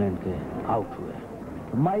England के out हुए।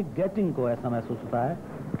 Mic getting को ऐसा महसूस होता है,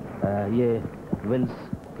 ये विल्स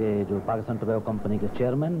के जो पाकिस्तान टोबैको कंपनी के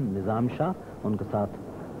चेयरमैन निज़ाम शाह, उनके साथ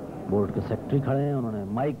बोर्ड के सेक्रेटरी खड़े हैं। उन्होंने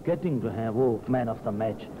माइक गेटिंग जो हैं वो मैन ऑफ द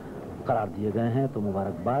मैच करार दिए गए हैं, तो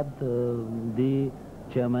मुबारकबाद दी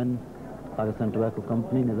चेयरमैन पाकिस्तान टोबैको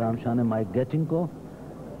कंपनी निज़ाम शाह ने माइक गेटिंग को।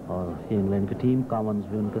 और ये इंग्लैंड की टीम, कॉमन्स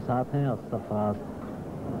भी उनके साथ हैं, और सरफराज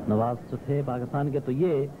नवाज जो थे पाकिस्तान के। तो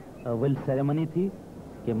ये विल सेरेमनी थी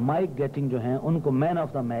कि माइक गेटिंग जो हैं उनको मैन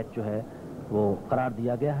ऑफ द मैच जो है वो करार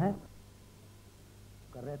दिया गया है।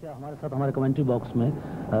 कर रहे थे हमारे साथ, हमारे कमेंट्री बॉक्स में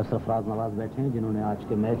सरफराज नवाज बैठे हैं, जिन्होंने आज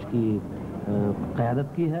के मैच की क़यादत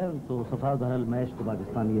की है। तो सरफराज, बहरहाल मैच तो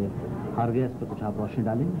पाकिस्तान ये हार गया, इस पर कुछ आप रोशनी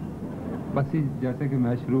डालेंगे? बस जैसे कि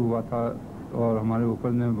मैच शुरू हुआ था और हमारे ऊपर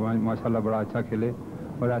ने माशाल्लाह बड़ा अच्छा खेले,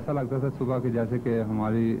 और ऐसा लगता था सुबह कि जैसे कि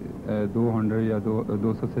हमारी 200 या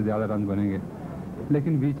 200 से ज़्यादा रन बनेंगे,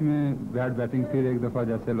 लेकिन बीच में बैड बैटिंग फिर एक दफ़ा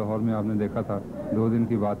जैसे लाहौर में आपने देखा था, 2 दिन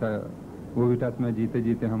की बात है, वो भी टेस्ट मैच जीते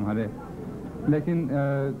जीते हम हारे। लेकिन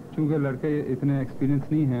चूँकि लड़के इतने एक्सपीरियंस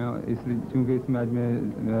नहीं हैं, इसलिए चूँकि इस मैच में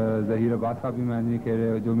ज़हीर अब्बास साहब भी मैच नहीं खेल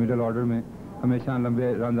रहे, जो मिडल ऑर्डर में हमेशा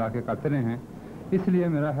लंबे रन आके करते रहे हैं, इसलिए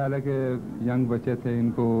मेरा ख्याल है कि यंग बच्चे थे,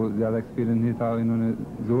 इनको ज़्यादा एक्सपीरियंस नहीं था। इन्होंने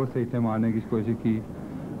ज़ोर से इटे मारने की कोशिश की,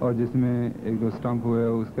 और जिसमें 1-2 स्टंप हुए,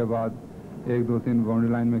 उसके बाद 1-2-3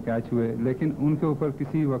 बाउंड्री लाइन में कैच हुए, लेकिन उनके ऊपर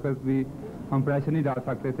किसी वक्त भी हम प्रेशर नहीं डाल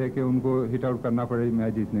सकते थे कि उनको हिट आउट करना पड़े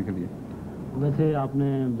मैच जीतने के लिए। वैसे आपने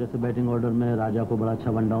जैसे बैटिंग ऑर्डर में राजा को बड़ा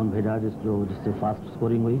अच्छा 1 डाउन भेजा, जिससे फास्ट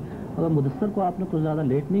स्कोरिंग हुई, और मुदस्सर को आपने कुछ ज़्यादा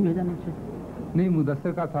लेट नहीं भेजा नीचे? नहीं,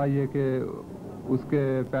 मुदस्सर का था ये कि उसके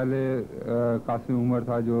पहले कासिम उमर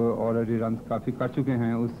था जो ऑलरेडी रन काफ़ी कर चुके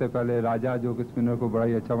हैं, उससे पहले राजा जो कि स्पिनर को बड़ा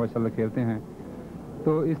ही अच्छा माशाल्लाह खेलते हैं,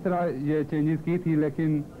 तो इस तरह ये चेंजेस की थी।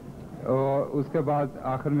 लेकिन उसके बाद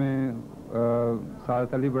आखिर में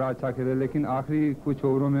सादत अली बड़ा अच्छा खेले, लेकिन आखिरी कुछ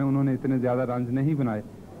ओवरों में उन्होंने इतने ज़्यादा रन नहीं बनाए,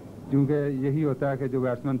 क्योंकि यही होता है कि जो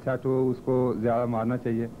बैट्समैन सेट हो उसको ज़्यादा मारना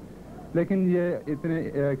चाहिए। लेकिन ये इतने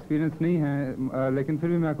एक्सपीरियंस नहीं है, लेकिन फिर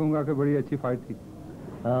भी मैं कहूँगा कि बड़ी अच्छी फाइट थी।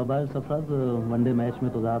 बाहर सरफराज, वनडे मैच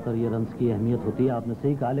में तो ज़्यादातर ये रन्स की अहमियत होती है, आपने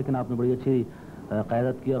सही कहा, लेकिन आपने बड़ी अच्छी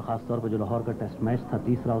क़यादत की, और ख़ास तौर पर जो लाहौर का टेस्ट मैच था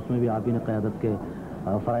तीसरा, उसमें भी आप ही ने क़यादत के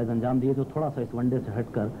फ़राइज़ अंजाम दिए। जो थोड़ा सा इस वनडे से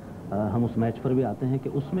हटकर हम उस मैच पर भी आते हैं कि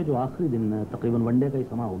उसमें जो आखिरी दिन तकरीबन वनडे का ही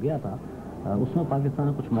समा हो गया था, उसमें पाकिस्तान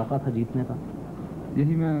में कुछ मौका था जीतने का।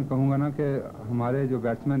 यही मैं कहूँगा ना कि हमारे जो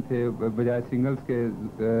बैट्समैन थे बजाय सिंगल्स के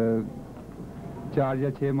 4 या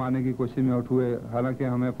 6 मारने की कोशिश में आउट हुए, हालांकि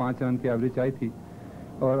हमें 5 रन की एवरेज आई थी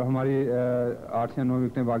और हमारी 8 या 9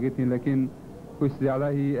 विकेटें बाकी थीं, लेकिन कुछ ज़्यादा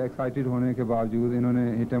ही एक्साइटेड होने के बावजूद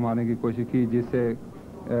इन्होंने हिटें मारने की कोशिश की, जिससे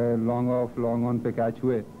लॉन्ग ऑन पे कैच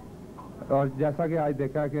हुए। और जैसा कि आज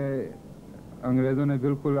देखा कि अंग्रेज़ों ने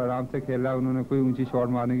बिल्कुल आराम से खेला, उन्होंने कोई ऊंची शॉट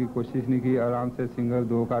मारने की कोशिश नहीं की, आराम से सिंगल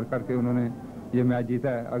 2 करके उन्होंने ये मैच जीता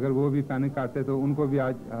है। अगर वो भी पैनिक करते तो उनको भी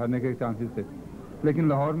आज हारने के चांसेस थे, लेकिन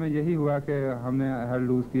लाहौर में यही हुआ कि हमने हेड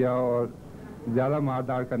लूज़ किया और ज़्यादा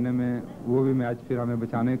मारदार करने में वो भी मैच फिर हमें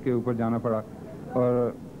बचाने के ऊपर जाना पड़ा।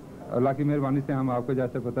 और अल्लाह की मेहरबानी से हम आपको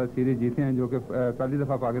जैसे पता सीरीज़ जीते हैं, जो कि पहली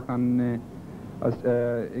दफ़ा पाकिस्तान ने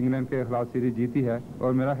इंग्लैंड के खिलाफ सीरीज़ जीती है,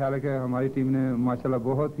 और मेरा ख्याल है कि हमारी टीम ने माशाल्लाह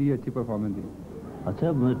बहुत ही अच्छी परफॉर्मेंस दी।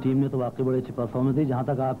 अच्छा, टीम ने तो वाकई बड़ी अच्छी परफॉर्मेंस दी। जहाँ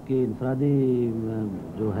तक आपकी इंफरादी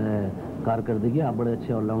जो है कारकर्दगी, आप बड़े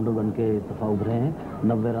अच्छे ऑलराउंडर बन के दफ़ा उभरे हैं,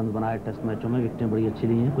 90 रन बनाए टेस्ट मैचों में, विकेटें बड़ी अच्छी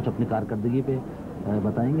ली हैं। कुछ अपनी कारकर्दगी पे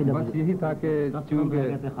बताएंगे? जब बस यही था कि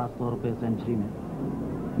चूँकि खास तौर पे सेंचुरी में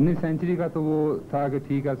नहीं, सेंचुरी का तो वो था कि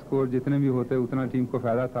ठीक है, स्कोर जितने भी होते उतना टीम को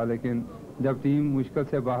फ़ायदा था, लेकिन जब टीम मुश्किल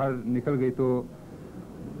से बाहर निकल गई तो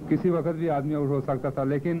किसी वक्त भी आदमी आउट हो सकता था।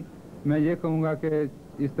 लेकिन मैं ये कहूँगा कि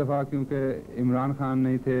इस दफ़ा क्योंकि इमरान खान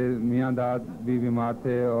नहीं थे, मियाँ दाद भी बीमार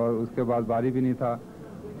थे और उसके बाद बारी भी नहीं था,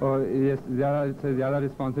 और ये ज़्यादा से ज़्यादा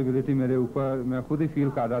रिस्पॉन्सिबिलिटी मेरे ऊपर मैं खुद ही फील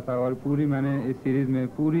कर रहा था, और पूरी मैंने इस सीरीज़ में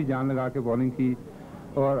पूरी जान लगा के बॉलिंग की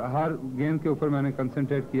और हर गेंद के ऊपर मैंने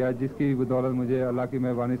कंसंट्रेट किया, जिसकी बदौलत मुझे अल्लाह की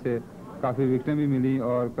मेहरबानी से काफ़ी विकेटें भी मिली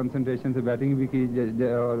और कंसंट्रेशन से बैटिंग भी की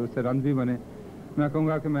और उससे रन भी बने। मैं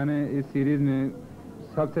कहूँगा कि मैंने इस सीरीज़ में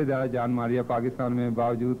सबसे ज़्यादा जान मारी है पाकिस्तान में,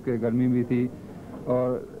 बावजूद के गर्मी भी थी, और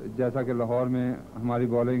जैसा कि लाहौर में हमारी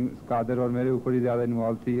बॉलिंग कादर और मेरे ऊपर ही ज़्यादा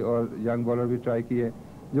इन्वॉल्व थी, और यंग बॉलर भी ट्राई किए,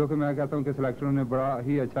 जो कि मैं कहता हूँ कि सिलेक्टरों ने बड़ा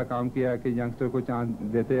ही अच्छा काम किया है कि यंगस्टर को चांस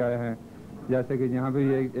देते आए हैं, जैसे कि यहाँ भी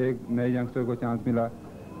एक नए यंगस्टर को चांस मिला।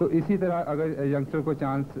 तो इसी तरह अगर यंगस्टर को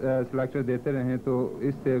चांस सिलेक्टर देते रहें तो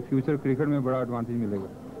इससे फ्यूचर क्रिकेट में बड़ा एडवांटेज मिलेगा।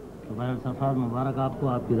 तो सरफराज, मुबारक आपको,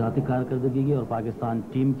 आपकी ज़ाती कारकर्दगी की और पाकिस्तान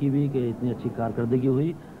टीम की भी, कि इतनी अच्छी कारकर्दगी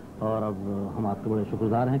हुई, और अब हम आपके बड़े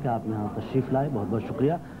शुक्रगुजार हैं कि आप यहाँ तशरीफ़ लाए। बहुत बहुत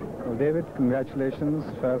शुक्रिया। David, congratulations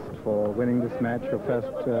first for winning this match, your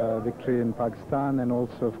first victory in Pakistan, and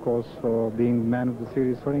also, of course, for being man of the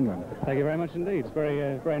series for England. Thank you very much indeed. It's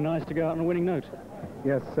very nice to go out on a winning note.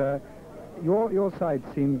 Yes, your side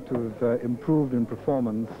seemed to have improved in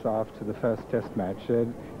performance after the first test match.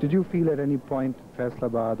 Did you feel at any point,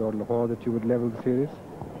 Faisalabad or Lahore, that you would level the series?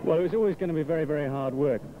 Well, it was always going to be very hard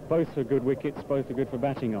work. Both are good wickets, both are good for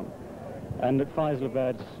batting on. And at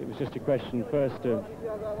Faisalabad, it was just a question first of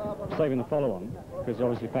saving the follow-on, because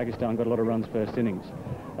obviously Pakistan got a lot of runs first innings.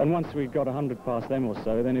 And once we got 100 past them or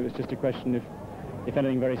so, then it was just a question if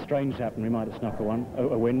anything very strange happened, we might have snuck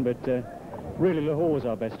a win. But really, Lahore was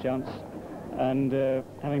our best chance. And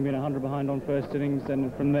having been 100 behind on first innings,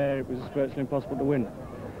 then from there it was virtually impossible to win.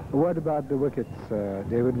 What about the wickets,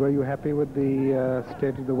 David? Were you happy with the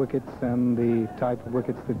state of the wickets and the type of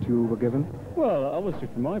wickets that you were given? Well, obviously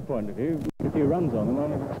from my point of view, a few runs on them, I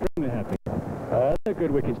was extremely happy. They're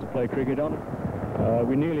good wickets to play cricket on.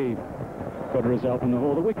 We nearly got a result in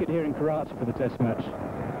Lahore. The wicket here in Karachi for the test match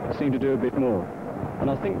seemed to do a bit more. And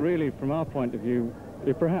I think really from our point of view,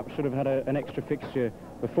 we perhaps should have had an extra fixture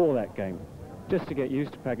before that game, just to get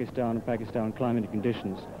used to Pakistan and Pakistan climate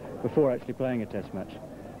conditions before actually playing a test match.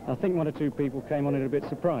 I think 1 or 2 people came on it a bit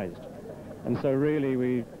surprised, and so really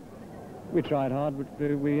we tried hard,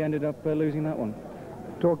 but we ended up losing that one.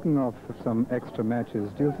 Talking of some extra matches,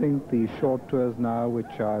 do you think the short tours now,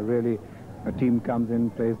 which are really a team comes in,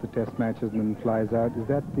 plays the test matches and then flies out, is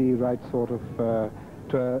that the right sort of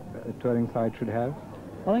touring side should have?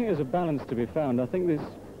 I think there's a balance to be found. I think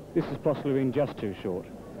this has possibly been just too short,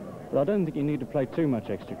 but I don't think you need to play too much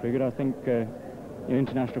extra cricket. I think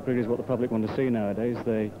international cricket is what the public want to see nowadays.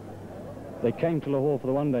 They came to Lahore for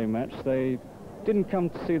the one-day match. They didn't come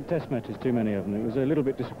to see the test matches, too many of them. It was a little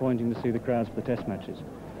bit disappointing to see the crowds for the test matches.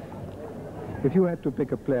 If you had to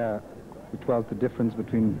pick a player which was the difference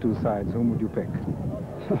between the two sides, whom would you pick?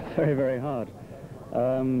 Very, very hard.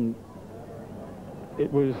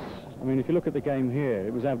 It was, I mean, if you look at the game here,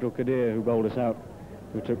 it was Abdul Qadir who bowled us out,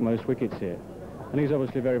 who took most wickets here. And he's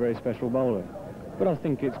obviously a very, very special bowler. But I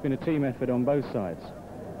think it's been a team effort on both sides.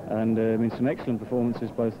 And I mean, some excellent performances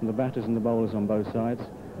both from the batters and the bowlers on both sides,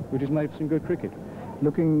 which has made some good cricket.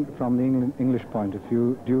 Looking from the English point of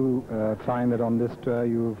view, do you find that on this tour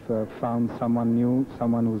you've found someone new,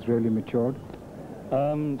 someone who's really matured?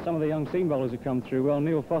 Some of the young seam bowlers have come through well.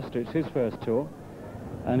 Neil Foster, it's his first tour,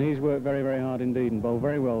 and he's worked very, very hard indeed and bowled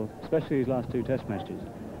very well, especially his last 2 test matches.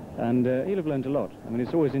 And he'll have learnt a lot. I mean,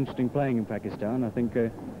 it's always interesting playing in Pakistan. I think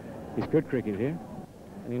it's good cricket here,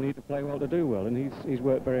 and you need to play well to do well, and he's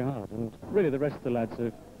worked very hard. And really the rest of the lads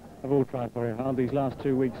have all tried very hard. These last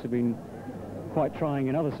 2 weeks have been quite trying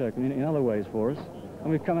in other ways for us, and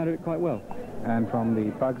we've come out of it quite well. And from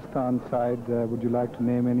the Pakistan side, would you like to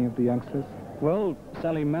name any of the youngsters? Well,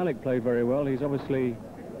 Salim Malik played very well. He's obviously,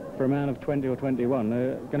 for a man of 20 or 21,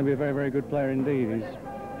 going to be a very, very good player indeed.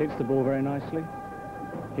 He hits the ball very nicely.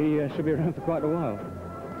 He should be around for quite a while.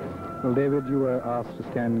 Well, David, you were asked to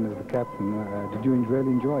stand in as the captain. Did you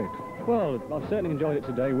really enjoy it? Well, I've certainly enjoyed it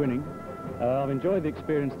today, winning. I've enjoyed the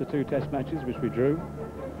experience of the 2 test matches, which we drew.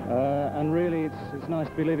 And really, it's nice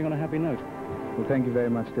to be leaving on a happy note. Well, thank you very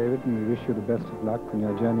much, David, and we wish you the best of luck on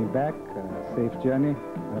your journey back, a safe journey,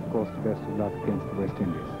 and of course the best of luck against the West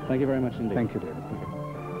Indies. Thank you very much indeed. Thank you, David.